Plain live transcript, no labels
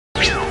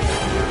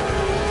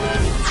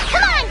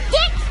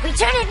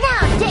Return it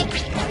now, Dick!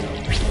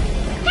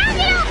 Hand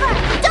it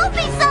over! Don't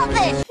be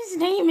selfish! His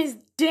name is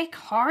Dick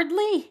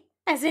Hardly?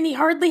 As in he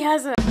hardly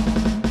has a...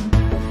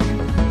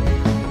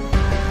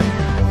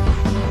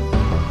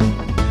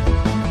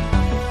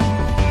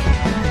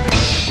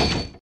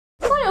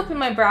 I opened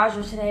my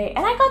browser today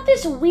and I got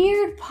this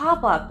weird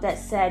pop-up that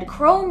said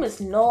Chrome is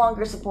no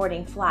longer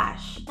supporting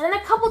Flash. And then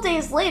a couple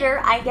days later,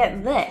 I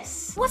get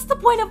this. What's the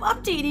point of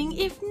updating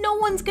if no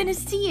one's gonna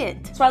see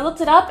it? So I looked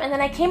it up and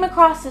then I came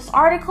across this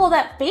article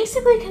that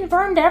basically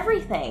confirmed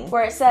everything,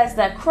 where it says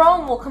that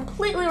Chrome will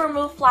completely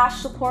remove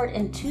Flash support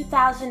in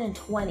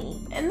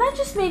 2020. And that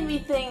just made me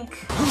think,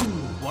 who,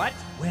 what,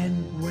 when,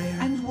 where,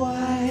 and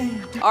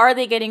why? Are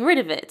they getting rid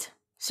of it?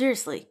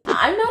 Seriously.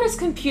 I'm not as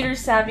computer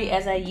savvy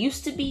as I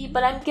used to be,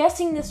 but I'm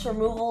guessing this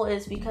removal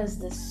is because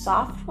the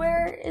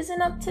software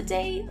isn't up to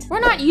date.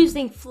 We're not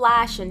using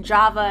Flash and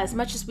Java as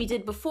much as we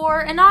did before,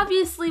 and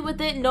obviously with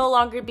it no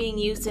longer being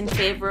used in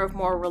favor of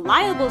more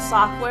reliable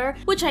software,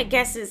 which I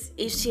guess is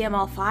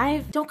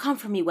HTML5. Don't come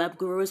for me, web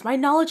gurus. My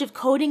knowledge of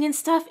coding and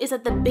stuff is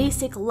at the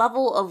basic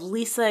level of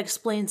Lisa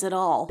Explains It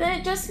All. Then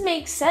it just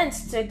makes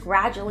sense to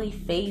gradually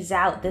phase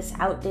out this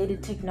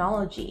outdated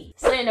technology.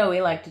 So you know what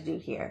we like to do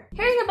here.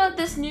 Hearing about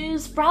this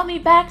news brought me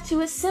back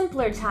to a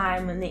simpler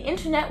time when the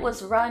internet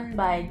was run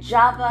by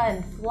Java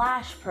and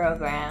Flash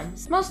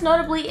programs. Most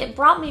notably, it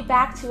brought me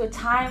back to a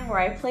time where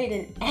I played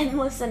an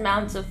endless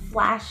amount of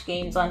Flash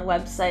games on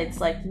websites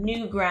like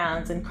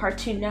Newgrounds and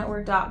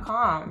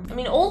cartoonnetwork.com. I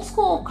mean, old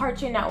school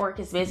Cartoon Network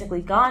is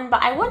basically gone,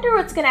 but I wonder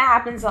what's gonna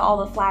happen to all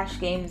the Flash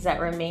games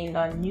that remained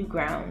on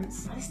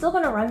Newgrounds. Are they still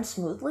gonna run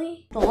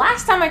smoothly? The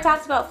last time I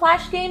talked about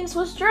Flash games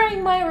was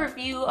during my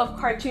review of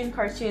Cartoon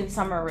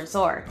Summer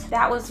Resort.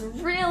 That was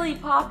really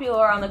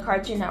popular on the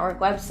Cartoon Network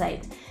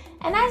website.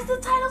 And as the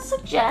title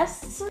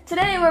suggests,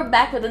 today we're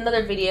back with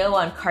another video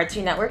on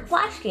Cartoon Network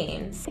Flash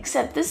games.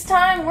 Except this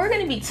time we're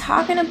gonna be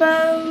talking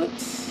about,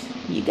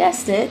 you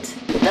guessed it,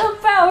 the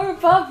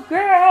Powerpuff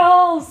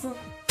Girls!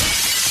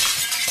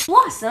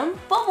 Blossom,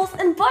 Bubbles,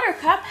 and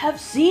Buttercup have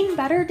seen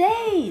better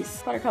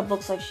days. Buttercup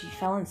looks like she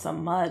fell in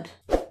some mud.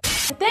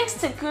 Thanks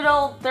to good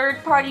old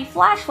third-party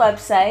Flash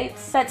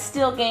websites that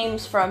steal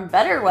games from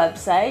better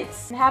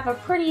websites and have a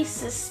pretty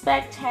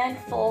suspect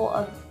handful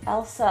of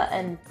Elsa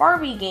and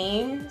Barbie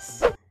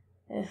games,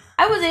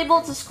 I was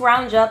able to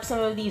scrounge up some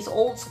of these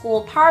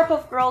old-school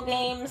Powerpuff Girl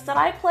games that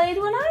I played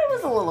when I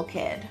was a little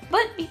kid.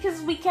 But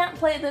because we can't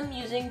play them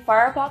using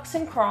Firefox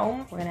and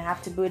Chrome, we're gonna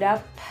have to boot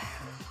up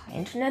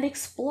Internet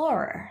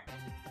Explorer.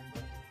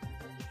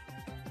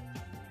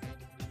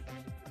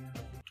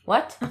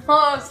 What?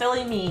 Oh,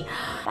 silly me.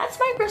 That's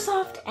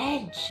Microsoft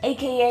Edge,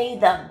 aka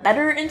the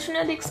better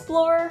Internet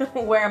Explorer.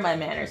 Where are my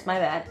manners? My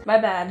bad. My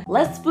bad.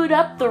 Let's boot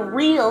up the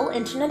real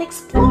Internet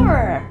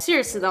Explorer.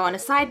 Seriously though, on a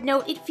side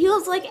note, it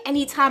feels like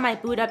anytime I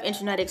boot up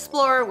Internet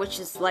Explorer, which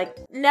is like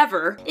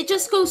never, it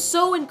just goes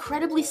so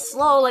incredibly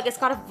slow, like it's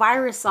got a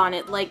virus on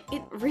it. Like,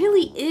 it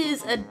really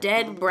is a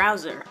dead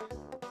browser.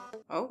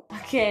 Oh,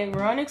 okay,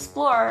 we're on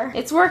Explorer.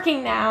 It's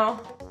working now.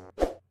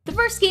 The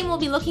first game we'll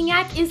be looking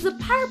at is the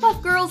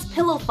Powerpuff Girls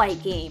Pillow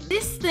Fight game.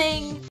 This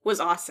thing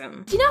was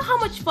awesome. Do you know how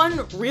much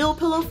fun real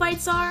pillow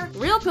fights are?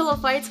 Real pillow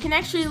fights can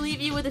actually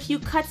leave you with a few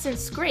cuts and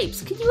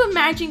scrapes. Could you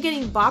imagine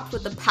getting bopped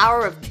with the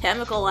power of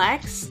Chemical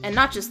X? And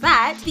not just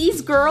that,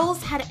 these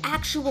girls had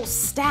actual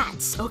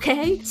stats,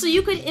 okay? So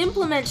you could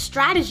implement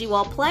strategy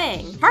while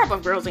playing.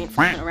 Powerpuff Girls ain't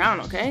f***ing around,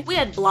 okay? We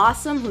had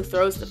Blossom, who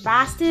throws the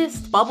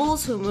fastest,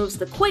 Bubbles, who moves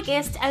the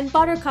quickest, and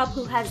Buttercup,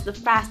 who has the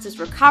fastest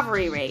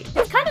recovery rate.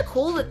 It's kind of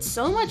cool that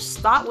so much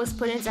thought was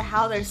put into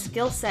how their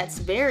skill sets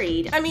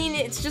varied. I mean,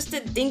 it's just a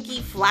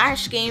dinky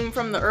Flash game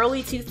from the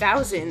early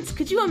 2000s.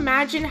 Could you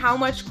imagine how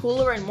much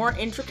cooler and more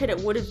intricate it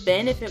would have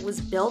been if it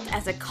was built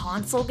as a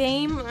console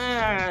game?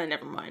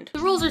 Never mind. The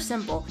rules are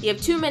simple. You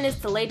have 2 minutes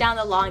to lay down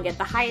the law and get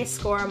the highest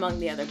score among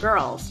the other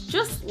girls.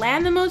 Just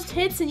land the most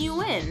hits and you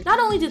win. Not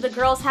only did the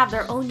girls have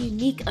their own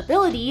unique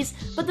abilities,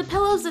 but the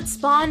pillows that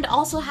spawned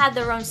also had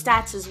their own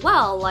stats as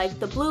well, like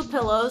the blue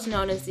pillows,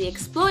 known as the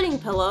exploding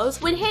pillows,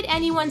 would hit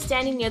anyone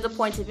standing near the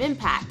point of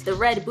impact. The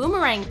red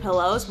boomerang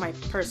pillows, my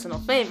personal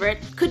favorite,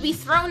 could be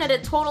thrown at a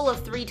total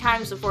of 3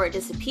 times before it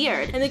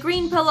disappeared, and the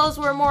green pillows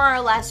were more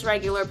or less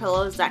regular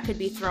pillows that could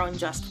be thrown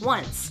just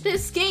once.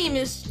 This game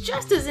is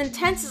just as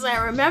intense as I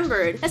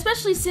remembered,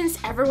 especially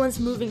since everyone's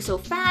moving so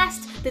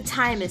fast, the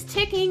time is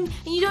ticking,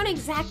 and you don't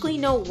exactly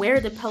know where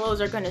the pillows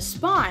are gonna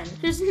spawn.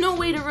 There's no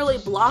way to really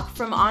block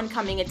from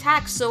oncoming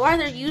attacks, so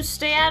either you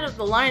stay out of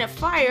the line of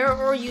fire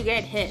or you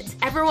get hit.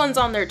 Everyone's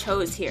on their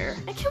toes here.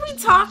 And can we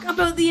talk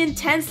about the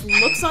intense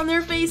looks on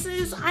their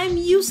faces? I'm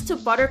used to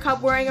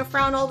Buttercup wearing a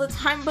frown all the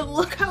time, but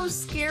look how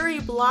scary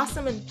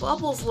Blossom and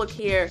Bubbles look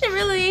here. They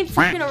really ain't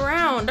fucking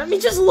around. I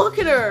mean, just look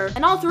at her.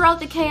 And all throughout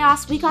the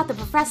chaos, we got the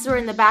professor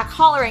in the back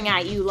hollering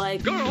at you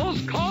like,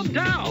 "Girls, calm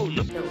down." No,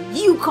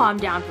 you calm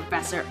down,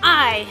 Professor.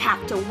 I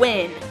have to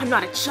win. I'm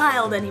not a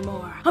child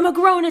anymore. I'm a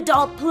grown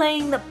adult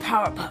playing the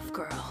Powerpuff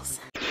Girls.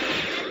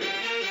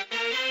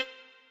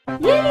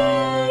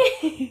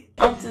 Yay!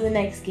 On to the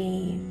next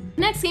game.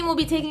 Next game we'll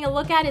be taking a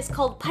look at is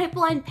called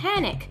Pipeline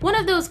Panic. One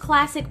of those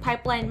classic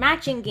pipeline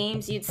matching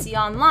games you'd see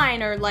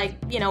online or like,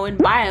 you know, in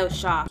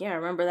BioShock. Yeah,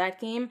 remember that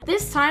game?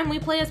 This time we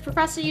play as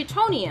Professor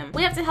Utonium.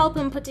 We have to help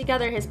him put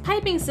together his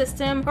piping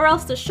system or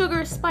else the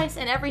sugar, spice,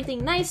 and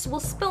everything nice will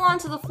spill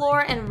onto the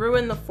floor and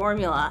ruin the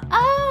formula.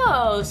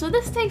 Oh, so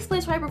this takes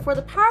place right before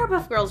the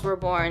Powerpuff Girls were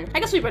born. I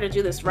guess we better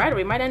do this right or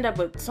we might end up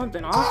with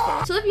something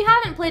awful. So if you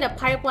haven't played a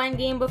pipeline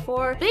game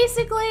before,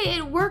 basically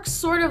it works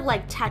sort of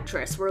like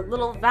Tetris, where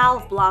little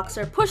valve blocks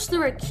are pushed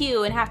through a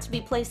queue and have to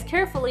be placed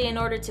carefully in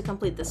order to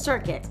complete the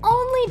circuit.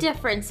 Only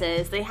difference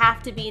is they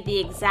have to be the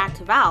exact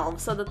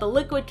valve so that the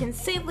liquid can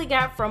safely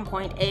get from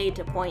point A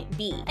to point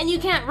B. And you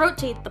can't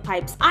rotate the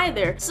pipes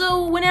either,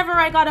 so whenever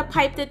I got a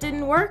pipe that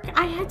didn't work,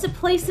 I had to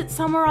place it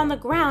somewhere on the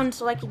ground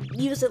so I could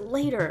use it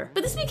later.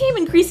 But this became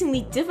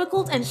increasingly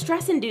difficult and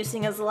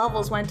stress-inducing as the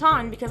levels went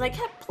on because I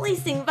kept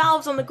placing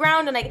valves on the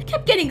ground and I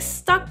kept getting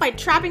stuck by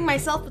trapping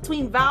myself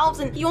between valves,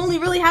 and you only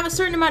really have a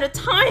certain amount of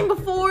time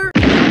before...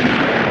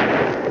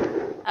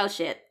 Oh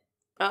shit.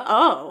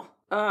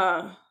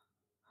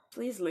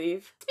 Please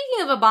leave.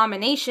 Speaking of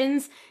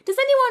abominations, does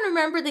anyone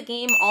remember the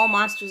game All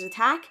Monsters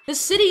Attack? The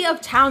city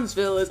of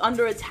Townsville is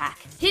under attack.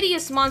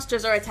 Hideous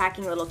monsters are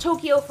attacking little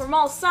Tokyo from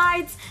all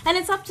sides, and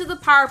it's up to the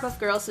Powerpuff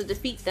Girls to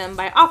defeat them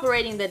by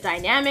operating the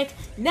dynamic,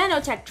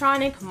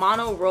 nanotectronic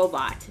mono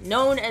robot,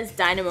 known as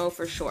Dynamo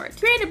for short.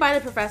 Created by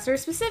the professor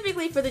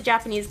specifically for the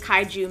Japanese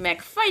kaiju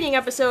mech fighting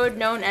episode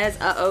known as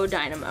Uh-Oh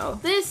Dynamo.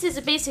 This is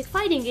a basic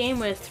fighting game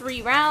with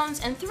 3 rounds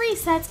and 3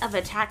 sets of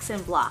attacks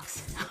and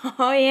blocks.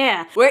 Oh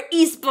yeah, we're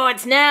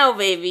esports now,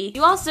 baby!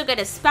 You also get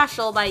a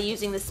special by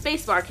using the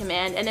spacebar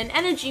command and an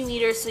energy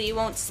meter so you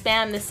won't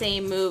spam the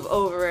same move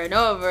over and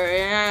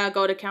over.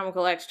 Go to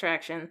chemical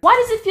extraction.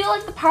 Why does it feel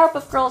like the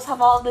Powerpuff Girls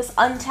have all this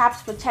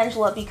untapped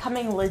potential of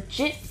becoming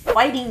legit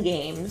fighting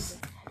games?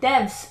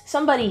 Devs,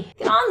 somebody,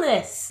 get on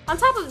this! On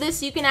top of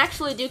this, you can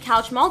actually do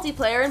couch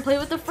multiplayer and play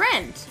with a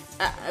friend.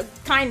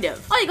 Kind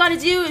of. All you gotta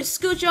do is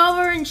scooch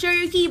over and share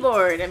your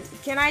keyboard. And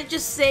can I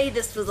just say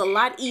this was a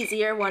lot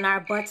easier when our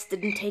butts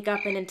didn't take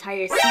up an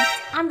entire seat?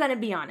 I'm gonna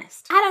be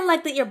honest. I don't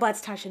like that your butt's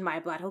touching my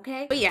butt,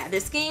 okay? But yeah,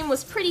 this game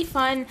was pretty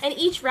fun, and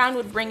each round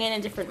would bring in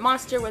a different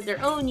monster with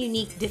their own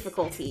unique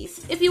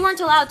difficulties. If you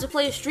weren't allowed to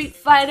play Street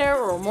Fighter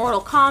or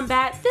Mortal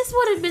Kombat, this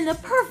would have been the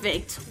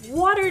perfect,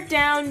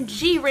 watered-down,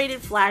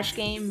 G-rated Flash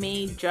game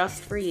made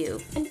just for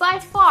you. And by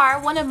far,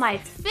 one of my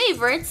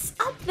favorites,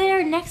 up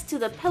there next to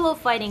the pillow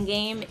fighting game,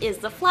 is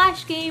the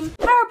Flash game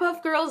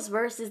Powerpuff Girls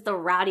vs. the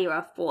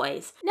Rowdyruff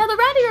Boys. Now, the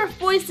Rowdyruff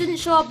Boys didn't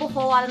show up a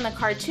whole lot in the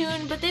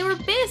cartoon, but they were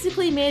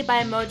basically made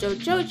by Mojo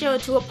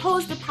Jojo to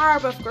oppose the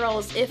Powerpuff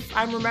Girls, if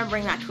I'm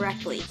remembering that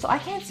correctly. So I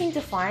can't seem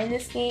to find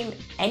this game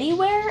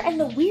anywhere, and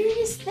the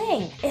weirdest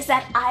thing is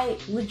that I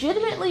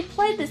legitimately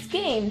played this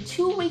game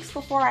 2 weeks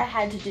before I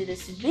had to do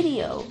this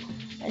video,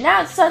 and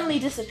now it suddenly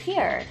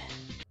disappeared.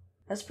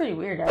 That's pretty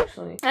weird,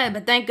 actually.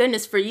 But thank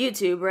goodness for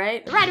YouTube,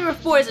 right? The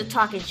Rowdyruff Boys are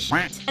talking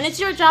shit, and it's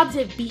your job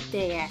to beat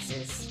their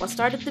asses. What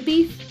started the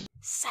beef?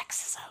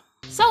 Sexism.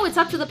 So it's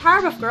up to the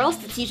Powerpuff Girls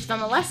to teach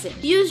them a lesson.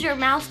 Use your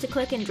mouse to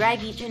click and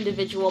drag each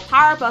individual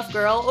Powerpuff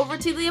Girl over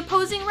to the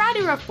opposing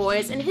Rowdyruff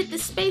Boys and hit the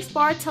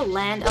spacebar to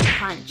land a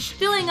punch.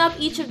 Filling up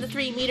each of the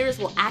 3 meters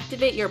will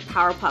activate your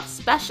Powerpuff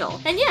special.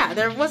 And yeah,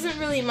 there wasn't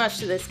really much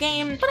to this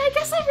game, but I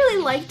guess I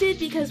really liked it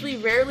because we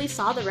rarely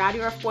saw the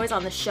Rowdyruff Boys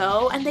on the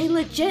show, and they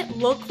legit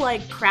look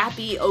like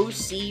crappy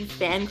OC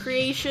fan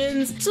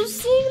creations. So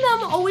seeing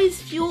them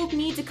always fueled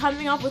me to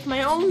coming up with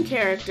my own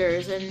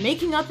characters and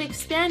making up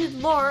expanded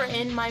lore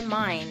in my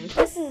mind.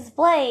 This is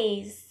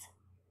Blaze.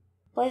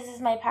 Blaze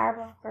is my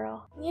Powerpuff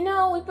Girl. You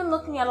know, we've been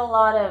looking at a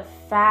lot of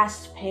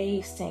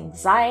fast-paced,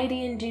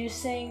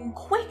 anxiety-inducing,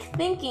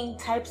 quick-thinking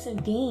types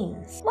of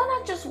games. Why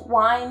not just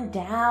wind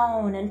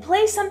down and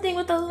play something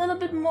with a little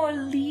bit more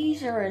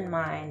leisure in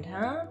mind,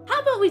 huh?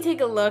 How about we take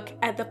a look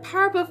at the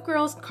Powerpuff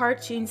Girls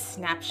cartoon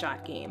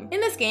Snapshot game. In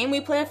this game, we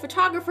play a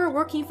photographer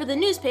working for the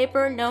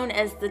newspaper known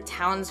as the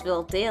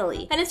Townsville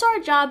Daily, and it's our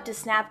job to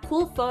snap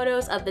cool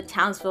photos of the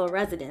Townsville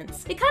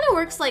residents. It kind of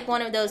works like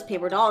one of those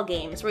paper doll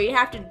games where you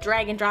have to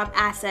drag and drop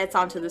assets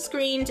onto the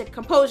screen to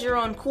compose your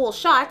own cool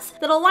shots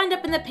that'll wind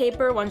up in the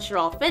paper once you're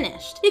all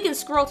finished. You can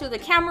scroll through the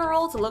camera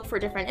roll to look for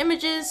different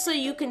images so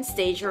you can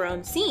stage your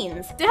own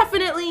scenes.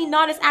 Definitely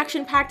not as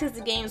action-packed as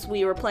the games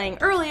we were playing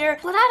earlier,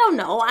 but I don't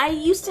know, I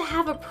used to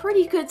have a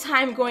pretty good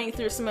time going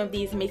through some of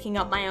these making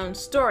up my own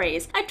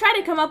stories. I'd try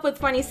to come up with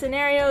funny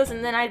scenarios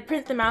and then I'd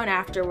print them out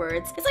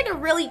afterwards. It's like a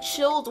really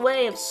chilled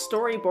way of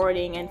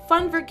storyboarding and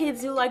fun for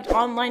kids who liked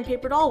online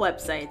paper doll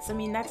websites. I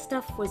mean, that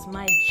stuff was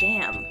my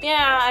jam.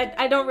 Yeah,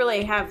 I don't really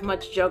have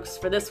much jokes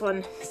for this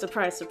one.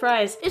 Surprise,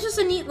 surprise. It's just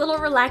a neat little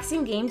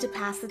relaxing game to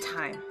pass the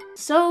time.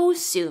 So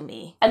sue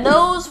me. And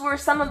those were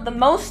some of the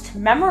most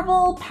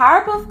memorable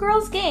Powerpuff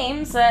Girls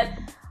games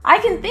that I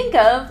can think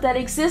of that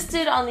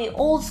existed on the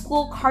old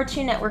school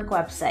Cartoon Network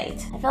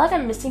website. I feel like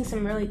I'm missing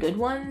some really good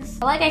ones.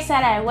 But like I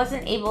said, I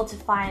wasn't able to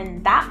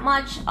find that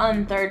much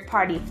on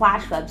third-party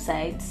Flash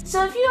websites.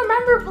 So if you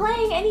remember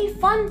playing any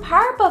fun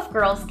Powerpuff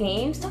Girls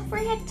games, don't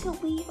forget to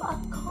leave a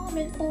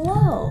comment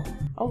below.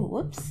 Oh,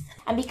 whoops.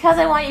 And because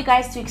I want you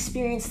guys to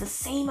experience the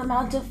same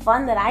amount of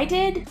fun that I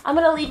did, I'm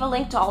gonna leave a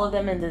link to all of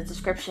them in the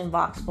description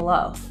box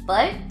below.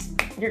 But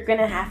you're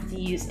gonna have to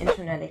use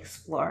Internet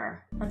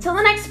Explorer. Until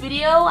the next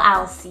video,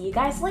 I'll see you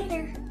guys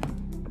later.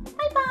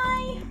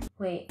 Bye-bye.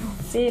 Wait,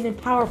 say it in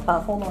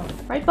Powerpuff, hold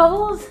on. Right,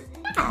 Bubbles?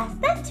 Yeah,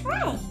 that's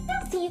right.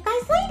 I'll see you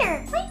guys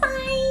later.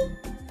 Bye-bye.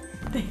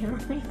 There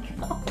we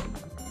go.